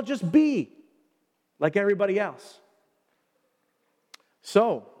 And I'll just be like everybody else.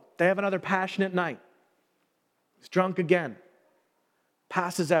 So, they have another passionate night. He's drunk again.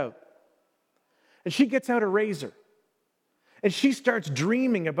 Passes out. And she gets out a razor. And she starts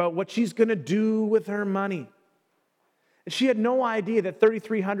dreaming about what she's going to do with her money. And she had no idea that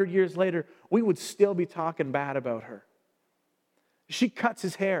 3,300 years later, we would still be talking bad about her. She cuts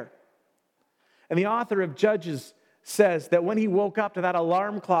his hair. And the author of Judges says that when he woke up to that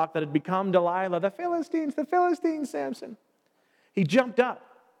alarm clock that had become Delilah, the Philistines, Samson, he jumped up.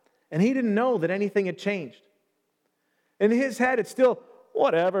 And he didn't know that anything had changed. In his head, it's still,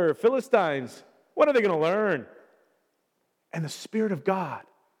 whatever, Philistines, what are they going to learn? And the Spirit of God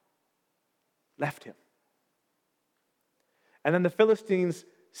left him. And then the Philistines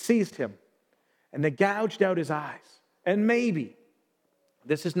seized him, and they gouged out his eyes. And maybe,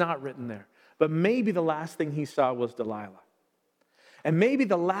 this is not written there, but maybe the last thing he saw was Delilah. And maybe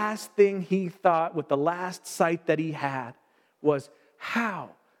the last thing he thought with the last sight that he had was, how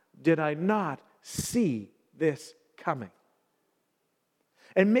did I not see this coming?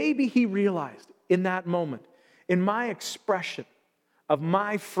 And maybe he realized in that moment, in my expression of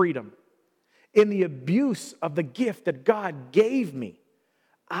my freedom, in the abuse of the gift that God gave me,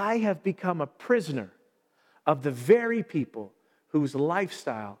 I have become a prisoner of the very people whose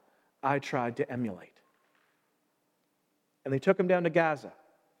lifestyle I tried to emulate. And they took him down to Gaza,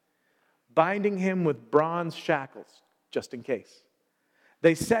 binding him with bronze shackles, just in case.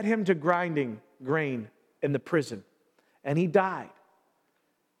 They set him to grinding grain in the prison, and he died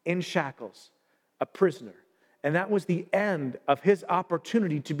in shackles, a prisoner. And that was the end of his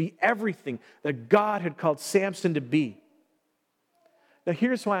opportunity to be everything that God had called Samson to be. Now,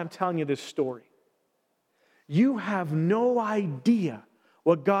 here's why I'm telling you this story. You have no idea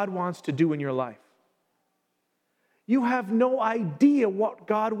what God wants to do in your life. You have no idea what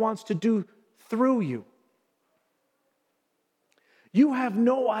God wants to do through you. You have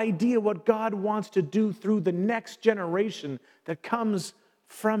no idea what God wants to do through the next generation that comes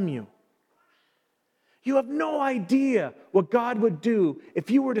from you. You have no idea what God would do if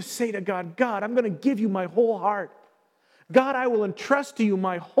you were to say to God, God, I'm going to give you my whole heart. God, I will entrust to you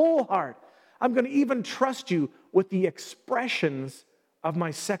my whole heart. I'm going to even trust you with the expressions of my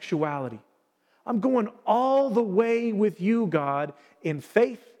sexuality. I'm going all the way with you, God, in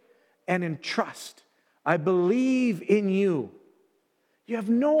faith and in trust. I believe in you. You have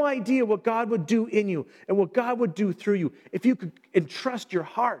no idea what God would do in you and what God would do through you if you could entrust your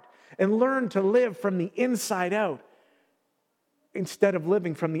heart and learn to live from the inside out instead of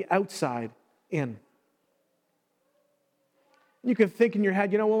living from the outside in. You can think in your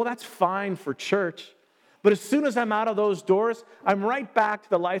head, well, that's fine for church. But as soon as I'm out of those doors, I'm right back to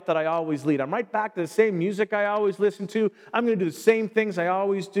the life that I always lead. I'm right back to the same music I always listen to. I'm going to do the same things I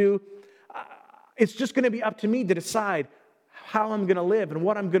always do. It's just going to be up to me to decide how I'm going to live and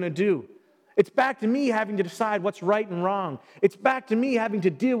what I'm going to do. It's back to me having to decide what's right and wrong. It's back to me having to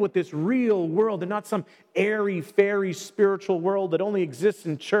deal with this real world and not some airy-fairy spiritual world that only exists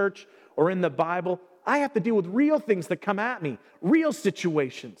in church or in the Bible. I have to deal with real things that come at me, real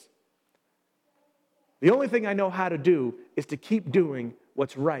situations. The only thing I know how to do is to keep doing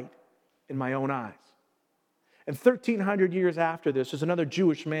what's right in my own eyes. And 1,300 years after this, there's another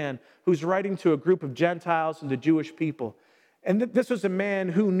Jewish man who's writing to a group of Gentiles and the Jewish people. And this was a man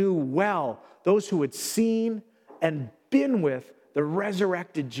who knew well those who had seen and been with the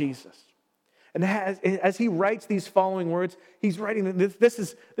resurrected Jesus. And as he writes these following words, he's writing,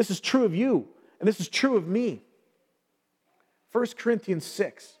 this is true of you, and this is true of me. 1 Corinthians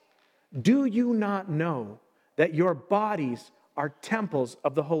 6. Do you not know that your bodies are temples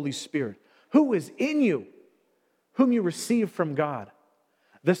of the Holy Spirit, who is in you, whom you received from God?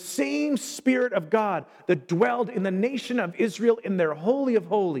 The same Spirit of God that dwelled in the nation of Israel in their Holy of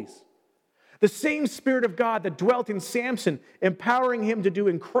Holies. The same Spirit of God that dwelt in Samson, empowering him to do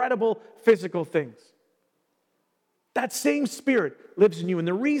incredible physical things. That same Spirit lives in you. And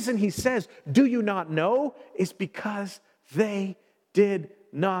the reason he says, do you not know, is because they did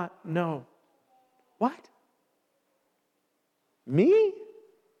not know. What? Me?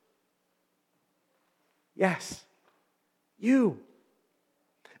 Yes, you.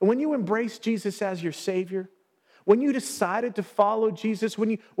 And when you embrace Jesus as your Savior, when you decided to follow Jesus,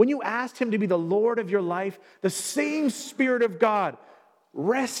 when you asked him to be the Lord of your life, the same Spirit of God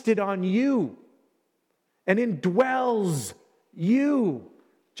rested on you and indwells you,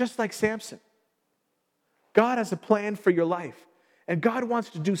 just like Samson. God has a plan for your life, and God wants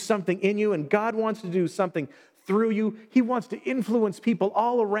to do something in you, and God wants to do something through you. He wants to influence people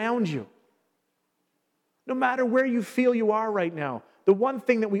all around you. No matter where you feel you are right now, the one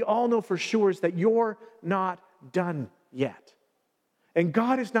thing that we all know for sure is that you're not done yet. And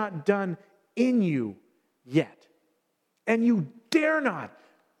God is not done in you yet. And you dare not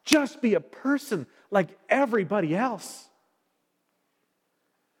just be a person like everybody else.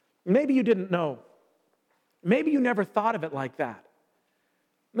 Maybe you didn't know. Maybe you never thought of it like that.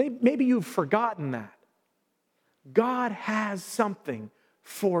 Maybe you've forgotten that. God has something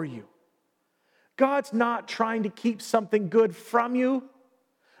for you. God's not trying to keep something good from you.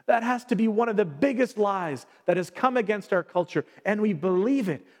 That has to be one of the biggest lies that has come against our culture. And we believe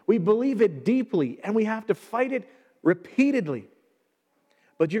it. We believe it deeply. And we have to fight it repeatedly.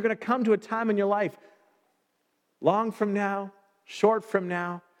 But you're going to come to a time in your life, long from now, short from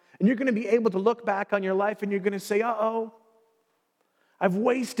now, and you're going to be able to look back on your life and you're going to say, uh-oh, I've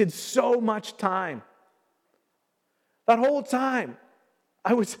wasted so much time. That whole time,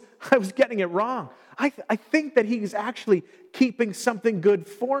 I was getting it wrong. I think that he's actually keeping something good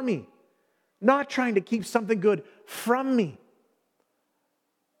for me, not trying to keep something good from me.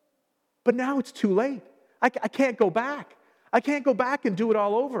 But now it's too late. I can't go back. I can't go back and do it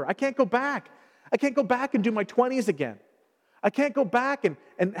all over. I can't go back. I can't go back and do my 20s again. I can't go back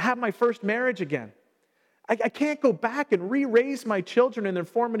and have my first marriage again. I can't go back and re-raise my children in their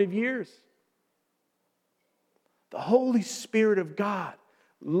formative years. The Holy Spirit of God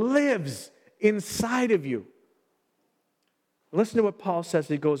lives inside of you. Listen to what Paul says as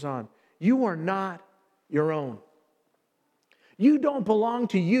he goes on. You are not your own. You don't belong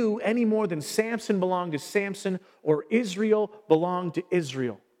to you any more than Samson belonged to Samson or Israel belonged to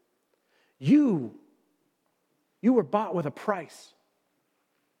Israel. You were bought with a price.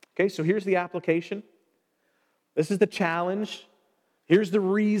 Okay, so here's the application. This is the challenge. Here's the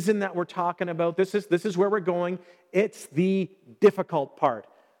reason that we're talking about. This is where we're going. It's the difficult part.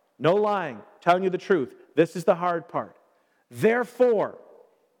 No lying, telling you the truth. This is the hard part. Therefore,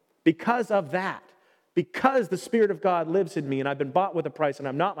 because of that, because the Spirit of God lives in me and I've been bought with a price and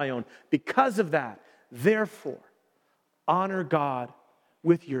I'm not my own, because of that, therefore, honor God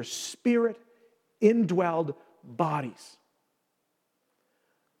with your spirit indwelled bodies.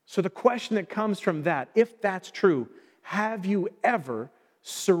 So the question that comes from that, if that's true, have you ever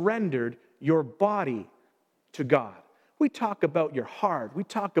surrendered your body to God? We talk about your heart. We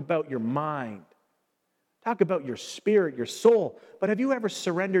talk about your mind. Talk about your spirit, your soul. But have you ever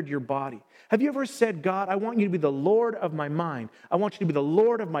surrendered your body? Have you ever said, God, I want you to be the Lord of my mind. I want you to be the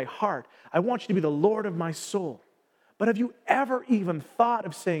Lord of my heart. I want you to be the Lord of my soul. But have you ever even thought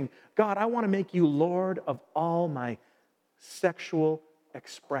of saying, God, I want to make you Lord of all my sexual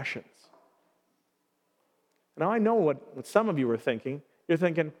expressions? Now, I know what some of you are thinking. You're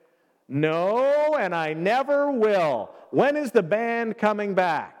thinking, no, and I never will. When is the band coming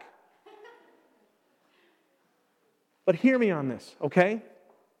back? But hear me on this, okay?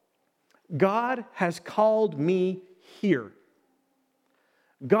 God has called me here.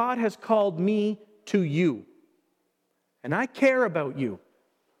 God has called me to you. And I care about you.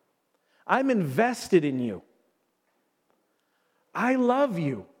 I'm invested in you. I love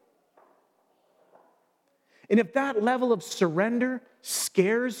you. And if that level of surrender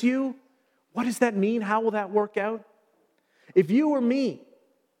scares you, what does that mean? How will that work out? If you were me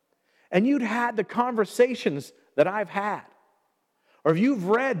and you'd had the conversations that I've had, or if you've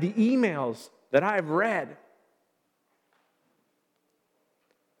read the emails that I've read,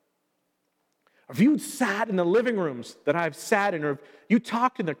 or if you'd sat in the living rooms that I've sat in, or if you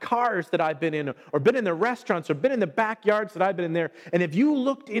talked in the cars that I've been in, or been in the restaurants, or been in the backyards that I've been in there, and if you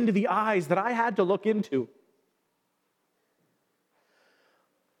looked into the eyes that I had to look into,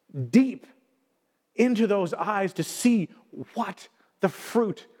 deep into those eyes to see what the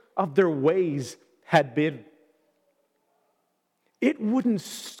fruit of their ways had been. It wouldn't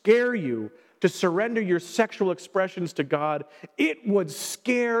scare you to surrender your sexual expressions to God. It would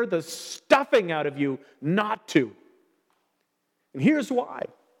scare the stuffing out of you not to. And here's why.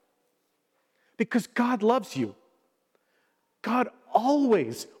 Because God loves you. God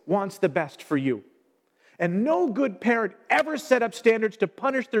always wants the best for you. And no good parent ever set up standards to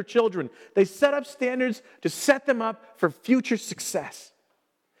punish their children. They set up standards to set them up for future success.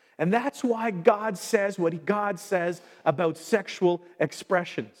 And that's why God says what God says about sexual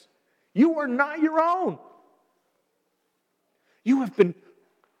expressions. You are not your own. You have been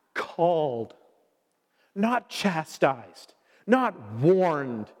called, not chastised, not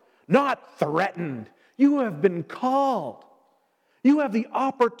warned, not threatened. You have been called. You have the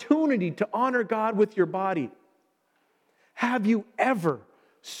opportunity to honor God with your body. Have you ever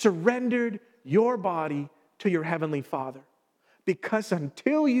surrendered your body to your Heavenly Father? Because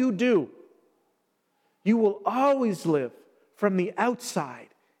until you do, you will always live from the outside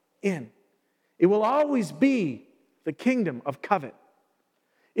in. It will always be the kingdom of covet.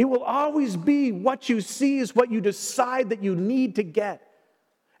 It will always be what you see is what you decide that you need to get.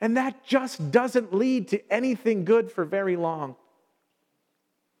 And that just doesn't lead to anything good for very long.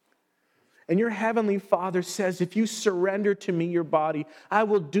 And your Heavenly Father says, if you surrender to me your body, I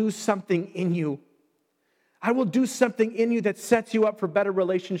will do something in you. I will do something in you that sets you up for better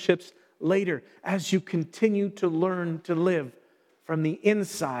relationships later as you continue to learn to live from the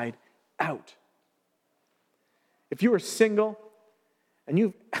inside out. If you are single and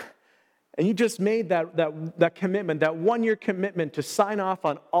you just made that commitment, that 1-year commitment to sign off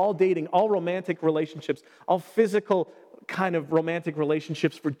on all dating, all romantic relationships, all physical kind of romantic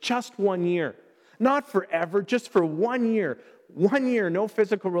relationships for just 1 year. Not forever, just for 1 year. 1 year, no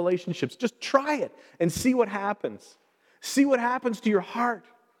physical relationships. Just try it and see what happens. See what happens to your heart.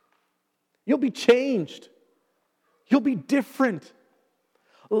 You'll be changed. You'll be different.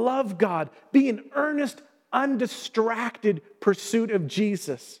 Love God. Be in earnest, undistracted pursuit of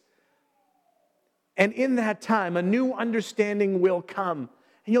Jesus. And in that time, a new understanding will come.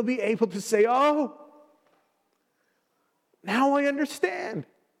 And you'll be able to say, oh, now I understand.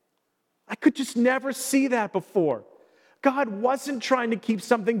 I could just never see that before. God wasn't trying to keep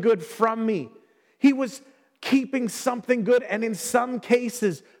something good from me. He was keeping something good, and in some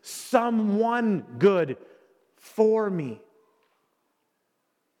cases, someone good for me.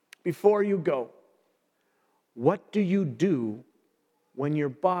 Before you go, what do you do when your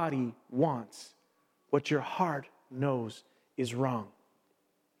body wants what your heart knows is wrong?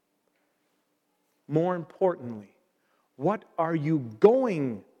 More importantly, what are you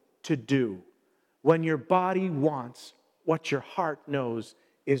going to do when your body wants what your heart knows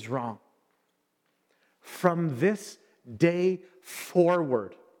is wrong? From this day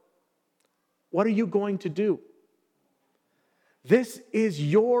forward, what are you going to do? This is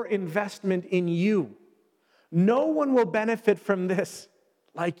your investment in you. No one will benefit from this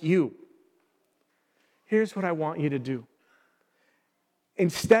like you. Here's what I want you to do.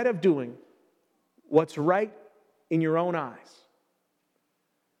 Instead of doing what's right in your own eyes,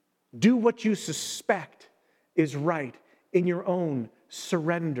 do what you suspect is right in your own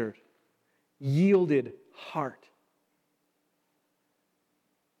surrendered, yielded heart.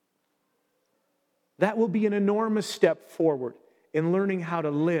 That will be an enormous step forward in learning how to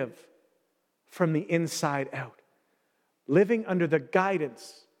live from the inside out. Living under the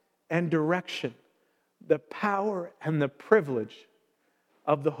guidance and direction, the power and the privilege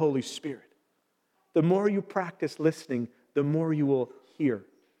of the Holy Spirit. The more you practice listening, the more you will hear.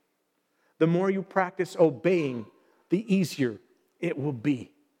 The more you practice obeying, the easier it will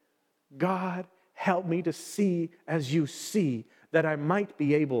be. God, help me to see as you see, that I might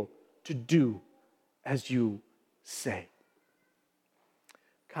be able to do as you say.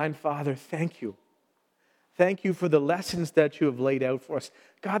 Kind Father, thank you. Thank you for the lessons that you have laid out for us.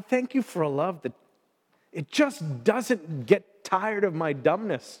 God, thank you for a love that it just doesn't get tired of my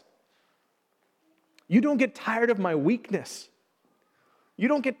dumbness. You don't get tired of my weakness. You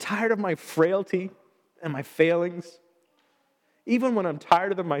don't get tired of my frailty and my failings, even when I'm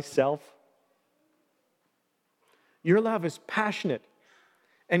tired of them myself. Your love is passionate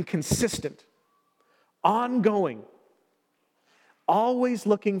and consistent, ongoing, always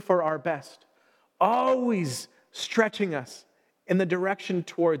looking for our best, always stretching us in the direction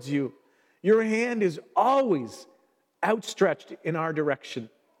towards you. Your hand is always outstretched in our direction.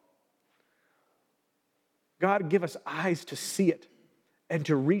 God, give us eyes to see it and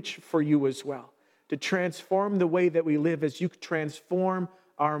to reach for you as well, to transform the way that we live as you transform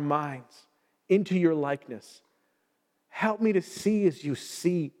our minds into your likeness. Help me to see as you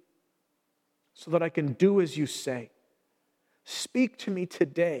see, so that I can do as you say. Speak to me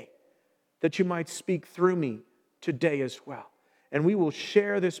today, that you might speak through me today as well. And we will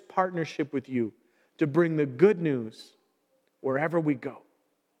share this partnership with you to bring the good news wherever we go.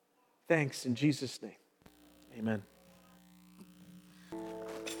 Thanks in Jesus' name. Amen.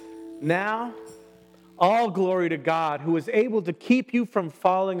 Now, all glory to God, who is able to keep you from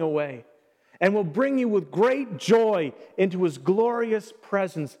falling away and will bring you with great joy into his glorious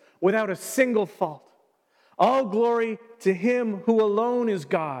presence without a single fault. All glory to him who alone is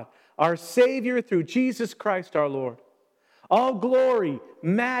God, our Savior through Jesus Christ our Lord. All glory,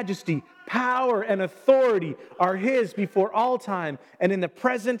 majesty, power, and authority are his before all time and in the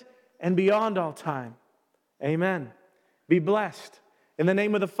present and beyond all time. Amen. Be blessed. In the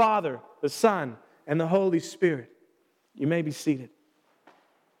name of the Father, the Son, and the Holy Spirit. You may be seated.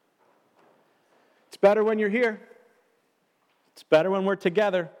 It's better when you're here. It's better when we're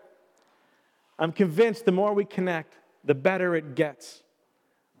together. I'm convinced the more we connect, the better it gets.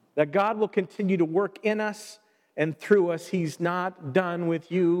 That God will continue to work in us and through us. He's not done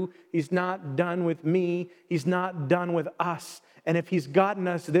with you. He's not done with me. He's not done with us. And if he's gotten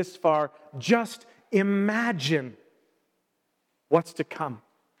us this far, just imagine what's to come.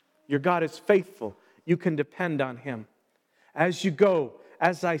 Your God is faithful. You can depend on him. As you go,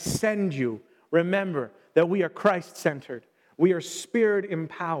 as I send you, remember that we are Christ-centered. We are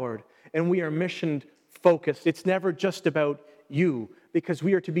Spirit-empowered. And we are mission-focused. It's never just about you, because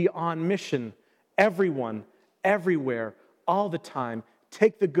we are to be on mission. Everyone, everywhere, all the time.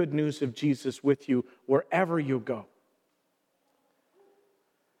 Take the good news of Jesus with you wherever you go.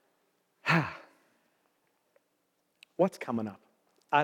 What's coming up?